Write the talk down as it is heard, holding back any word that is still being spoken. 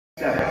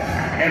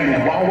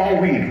And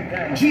Wawawin,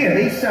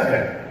 GMA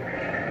 7.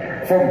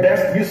 For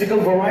Best Musical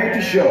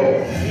Variety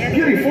Show,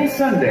 Beautiful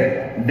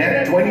Sunday,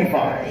 Net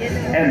 25.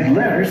 And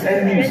Letters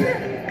and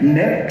Music,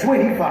 Net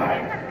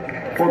 25.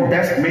 For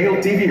Best Male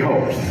TV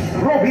Host,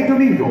 Robbie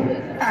Domingo,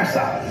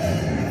 ASA.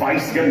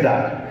 Vice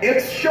Ganda,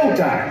 It's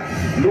Showtime,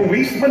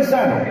 Luis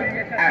Manzano,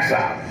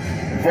 ASA.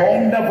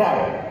 Vom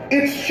Navarro,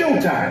 It's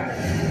Showtime,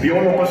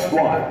 Piolo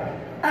Pascual,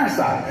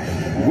 ASA.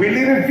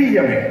 Willie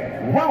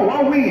Revillame,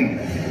 Wawawin,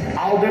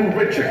 Alden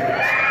Richard,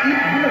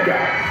 Bulaga,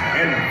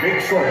 and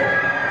Vic Soto,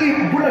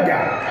 Bulaga.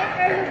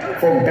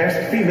 For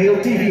Best Female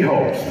TV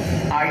Host,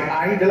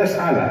 Ai de las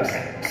Alas,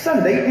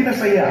 Sunday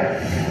Pinasaya,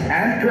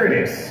 Ann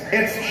Curtis,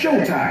 It's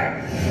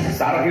Showtime,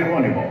 Sara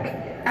Geronimo,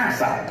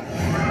 ASA.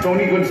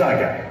 Tony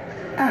Gonzaga,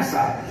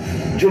 ASA.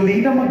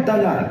 Jolina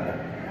Magdalan,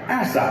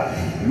 ASA.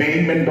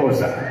 May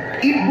Mendoza,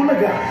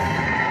 Bulaga.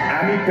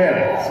 Ami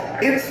Perez,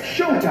 It's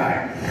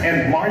Showtime,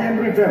 and Marian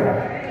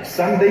Rivera,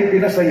 Sunday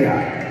Pinasaya.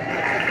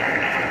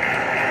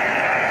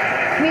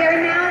 We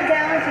are now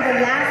down to the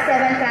last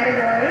 7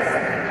 categories,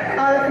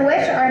 all of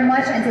which are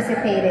much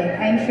anticipated.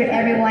 I'm sure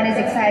everyone is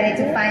excited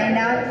to find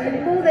out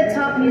who the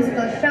top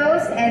musical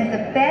shows and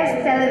the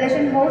best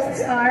television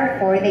hosts are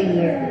for the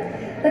year.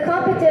 The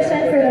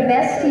competition for the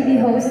best TV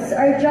hosts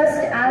are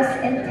just as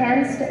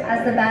intense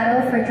as the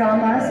battle for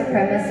drama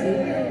supremacy.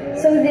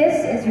 So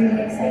this is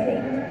really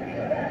exciting.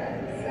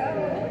 So,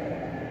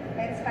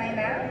 let's find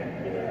out.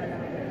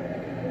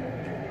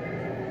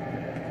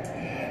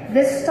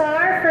 The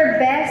star for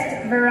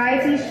Best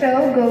Variety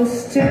Show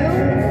goes to...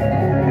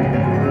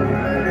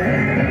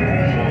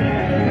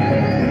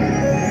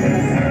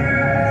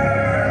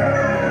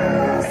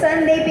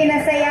 Sunday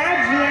Pinasaya,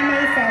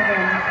 GMA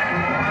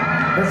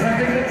 7.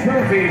 Presenting the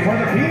trophy for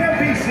the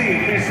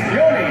PMPC is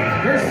Yoli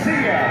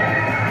Garcia.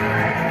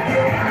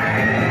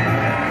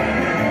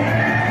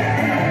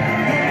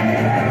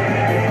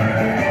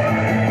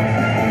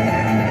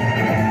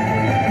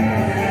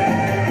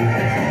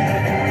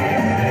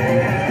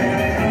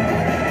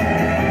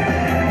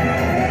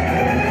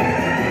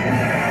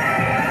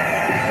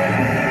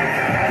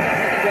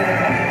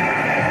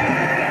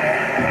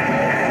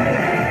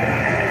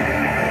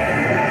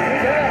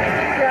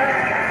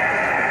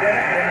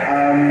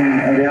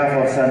 On behalf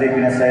of Sunday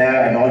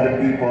Pinasaya and all the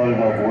people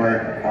who have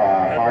worked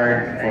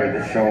hard for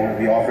the show,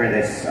 we offer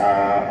this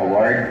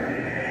award.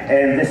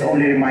 And this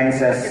only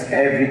reminds us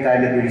every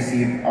time that we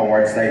receive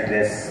awards like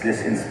this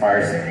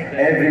inspires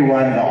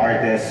everyone, the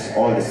artists,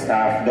 all the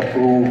staff, the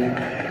crew,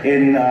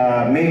 in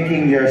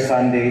making your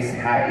Sundays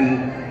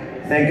happy.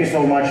 Thank you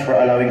so much for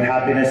allowing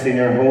happiness in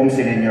your homes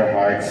and in your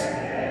hearts.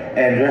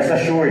 And rest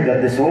assured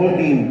that this whole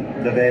team,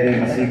 the very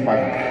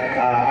masipag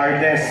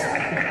artists,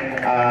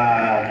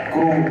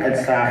 crew and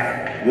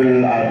staff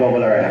will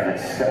double our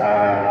efforts.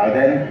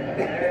 Alden?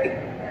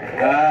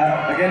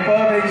 Again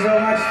po, thank you so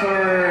much for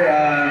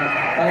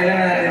pangilan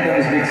natin ito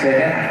is big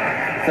second.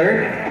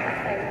 Third?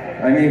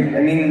 I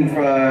mean,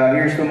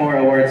 here's to more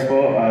awards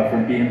po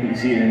from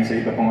PMPC and sa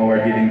iba pong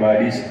award-giving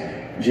bodies.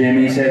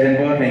 GMA 7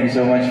 po, thank you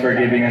so much for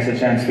giving us a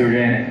chance to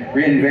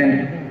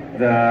reinvent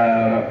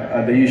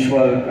the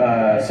usual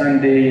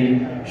Sunday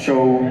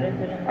show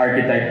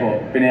archetype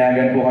po.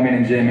 Pinayagan po kami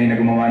ng GMA na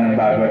gumawa ng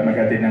bago at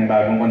maghatid ng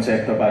bagong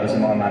konsepto para sa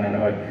mga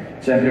manonood.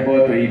 Siyempre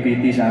po, to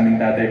APT, sa aming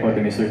tatay po,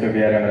 to Mr.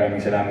 Tobiera,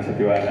 maraming salamat sa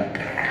tiwala.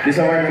 This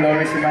award will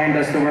always remind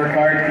us to work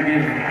hard to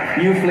give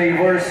new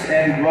flavors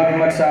and huwag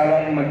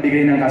magsawang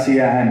magbigay ng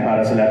kasiyahan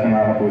para sa lahat ng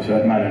mga kapuso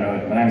at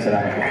manonood. Maraming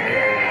salamat po.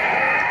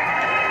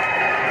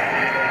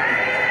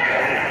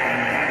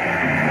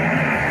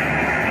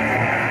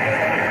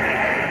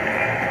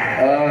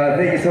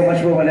 Thank you so much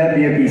po pala,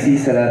 PMPC,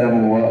 sa lahat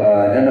ng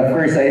and of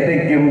course, I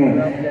think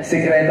yung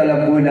sikreto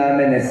lang po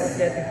namin is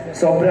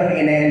sobrang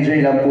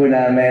ine-enjoy lang po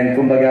namin.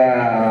 Kumbaga,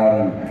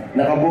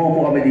 nakabuo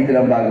po kami dito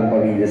ng bagong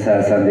pamilya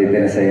sa Sunday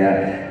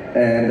Pinasaya.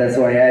 And that's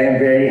why I am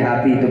very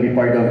happy to be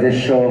part of this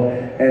show.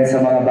 And sa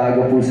mga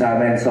bago po sa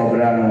amin,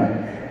 sobrang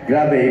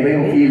grabe,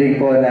 iba yung feeling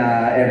po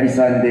na every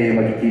Sunday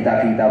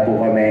magkikita-kita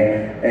po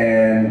kami.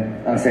 And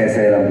ang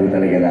saya-saya lang po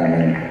talaga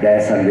namin. Dahil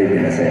Sunday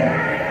Pinasaya.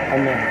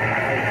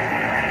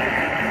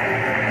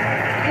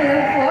 Hello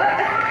po.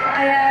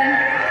 Ayan.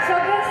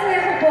 Sobrang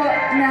saya ko po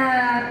na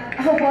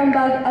ako po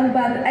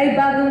ay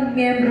bagong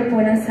miyembro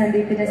po ng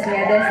Sunday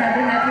Pinasaya. Dahil sabi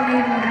nga po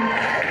niyo,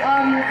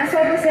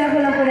 sobrang saya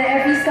ko lang po na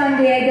every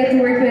Sunday I get to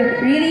work with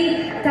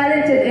really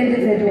talented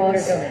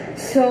individuals.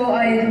 So,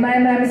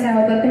 maraming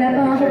salamat po.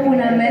 Pinapangako po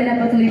namin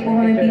na patuloy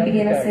po kami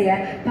bibigyan ng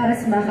saya para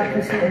sa mga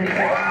kapuso namin.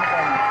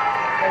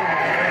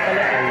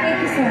 Thank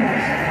you so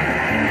much.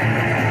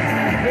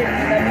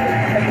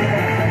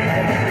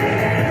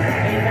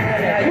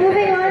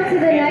 Moving on to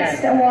the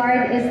next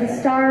award is the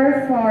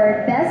star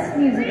for Best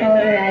Musical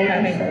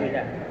Variety Show.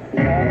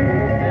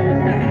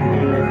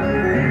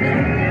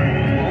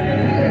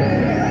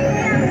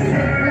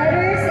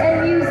 Letters and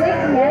Music,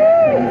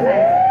 Net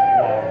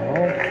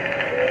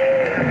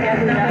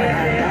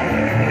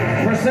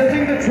 25.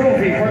 Presenting the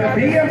trophy for the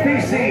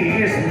PMPC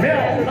is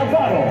Mel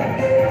Navarro.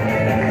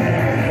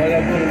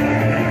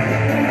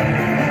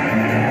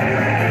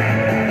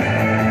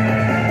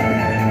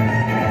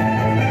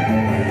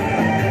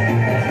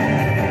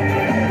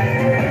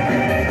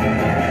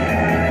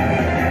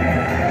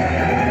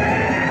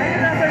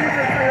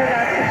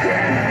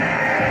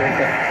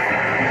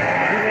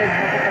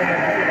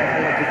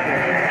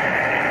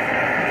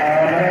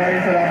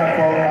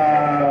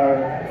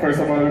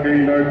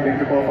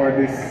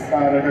 this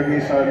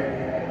recognition.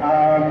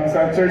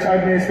 Sa church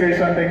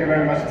administration, thank you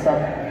very much sa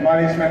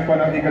management po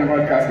ng Eagle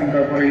Broadcasting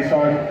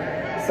Corporation,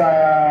 sa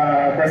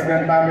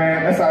president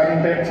namin, sa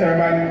aming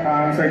chairman,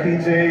 Sir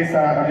TJ,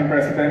 sa aming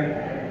president,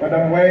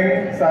 Madam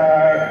Weng, sa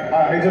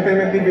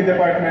Edutainment TV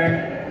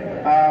Department,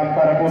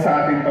 para po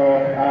sa atin to,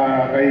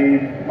 kay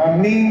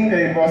Ma'am Ning,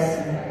 kay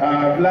Boss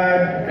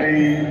Vlad,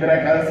 kay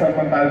Direk Elsa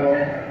Montalvo,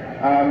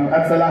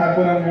 at sa lahat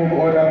po ng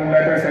bumubuo ng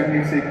Letters and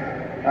Music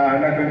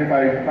na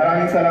 25.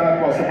 Maraming salamat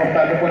po,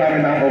 suportado po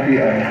namin ang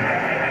OPM.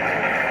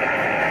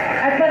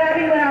 At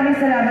maraming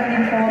salamat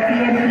din po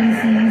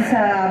PMPC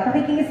sa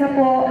pakikiisa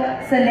po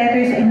sa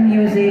Letters and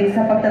Music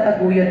sa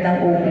pagtataguyod ng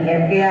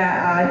OPM. Kaya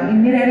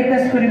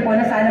nire-request ko rin po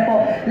na sana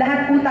po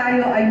lahat po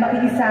tayo ay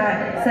makiisa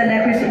sa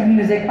Letters and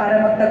Music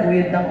para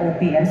magtaguyod ng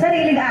OPM.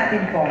 Sariling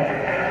atin po.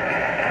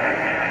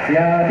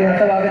 Kaya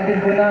tinatawagan din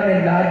po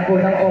namin lahat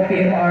po ng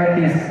OPM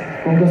artists.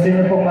 Kung gusto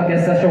nyo pong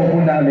mag-guest sa show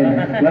po namin,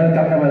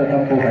 welcome na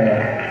welcome po kayo.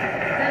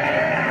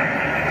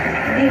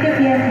 Thank you,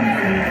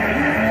 PMPC.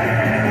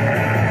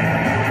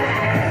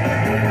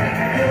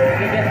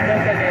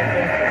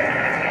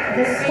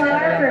 The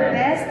star for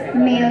Best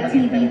Male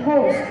TV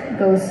Host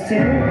goes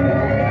to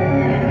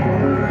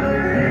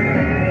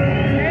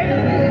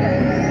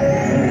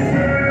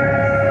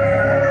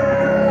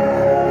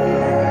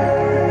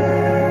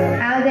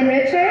Alden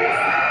Richards,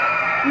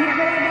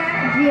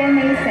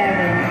 GMA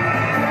 7.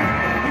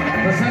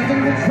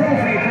 Presenting the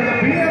trophy for the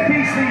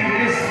BMPC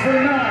is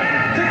Fernand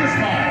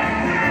Tigisman.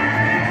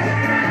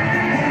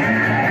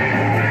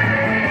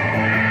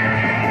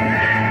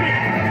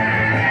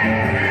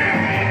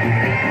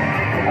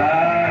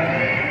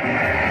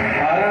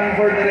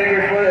 For the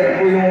record po, ito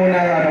po yung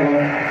unang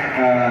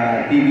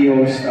TV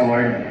Host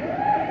Award.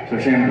 So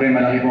syempre,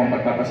 malaki po ang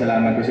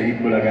pagpapasalamat ko sa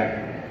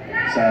Itbulaga,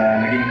 sa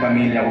naging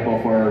pamilya ko po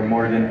for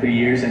more than 3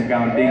 years and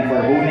counting,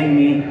 for holding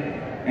me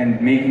and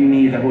making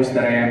me the host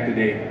that I am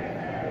today.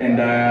 And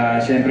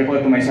syempre po,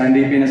 to my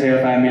Sunday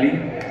Pinasaya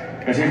family,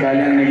 kasi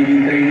bali ang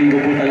nagiging training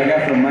ko po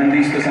talaga, from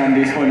Mondays to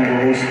Sundays po,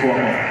 nag-host po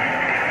ako.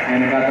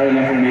 And nakataon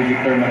lang po may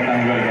Victor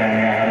Magtanggol, kaya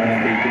nagkakaroon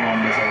ng dating on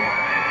the side.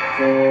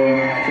 So,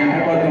 syempre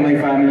po to my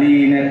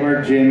family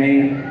network,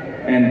 GMA,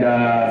 and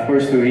of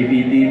course to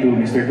APT, to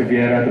Mr.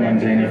 Tuviera, to Ma'am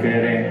Jenny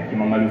Ferre, to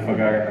Ma'am Malu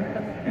Fagar,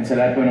 and sa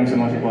lahat po ng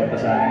sumusuporta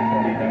sa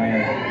akin dito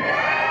ngayon.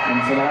 And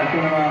sa lahat po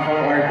ng mga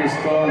co-artist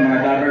ko, mga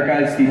Dapper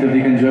Cats, Tito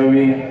Vic and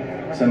Joey,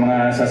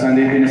 sa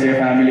Sunday Pinasaya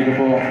family ko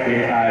po,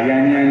 kay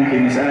Yan,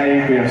 kay Miss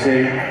Ai, kay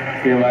Jose,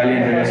 kay Wally,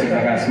 and the rest of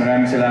the cast.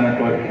 Maraming salamat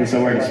po. This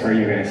award is for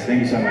you guys.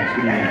 Thank you so much.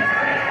 Good evening.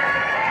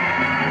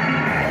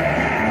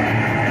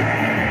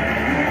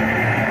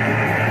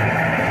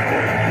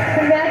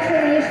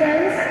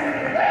 Congratulations,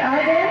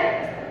 Alden.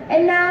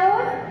 And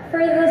now,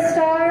 for the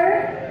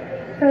star,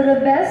 for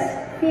the Best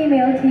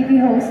Female TV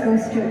Host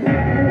goes to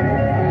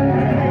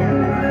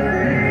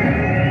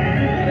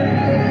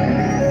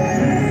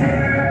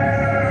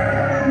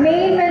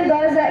Maine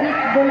Mendoza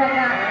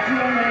Itbulaga,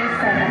 GMA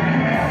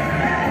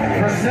 7.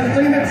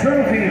 Presenting the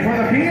trophy for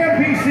the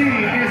BMPC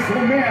is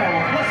Romel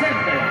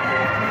Placente.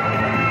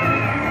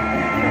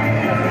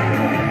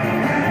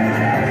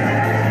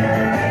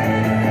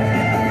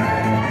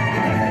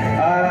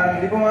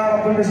 Hindi po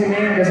makakapunta si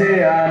Maine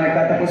kasi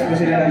nagtatapos po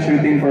sila ng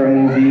shooting for a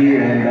movie,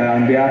 and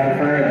on behalf of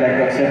her, I'd like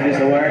to accept this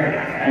award.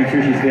 I'm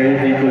sure she's very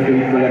thankful to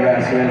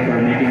Itbulaga as well for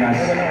making us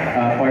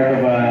part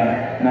of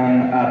ng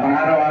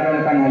pang-araw-araw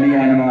na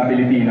tanghalian ng mga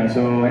Pilipino.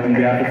 So on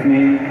behalf of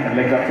Maine, I'd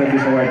like to accept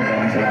this award.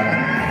 Salamat.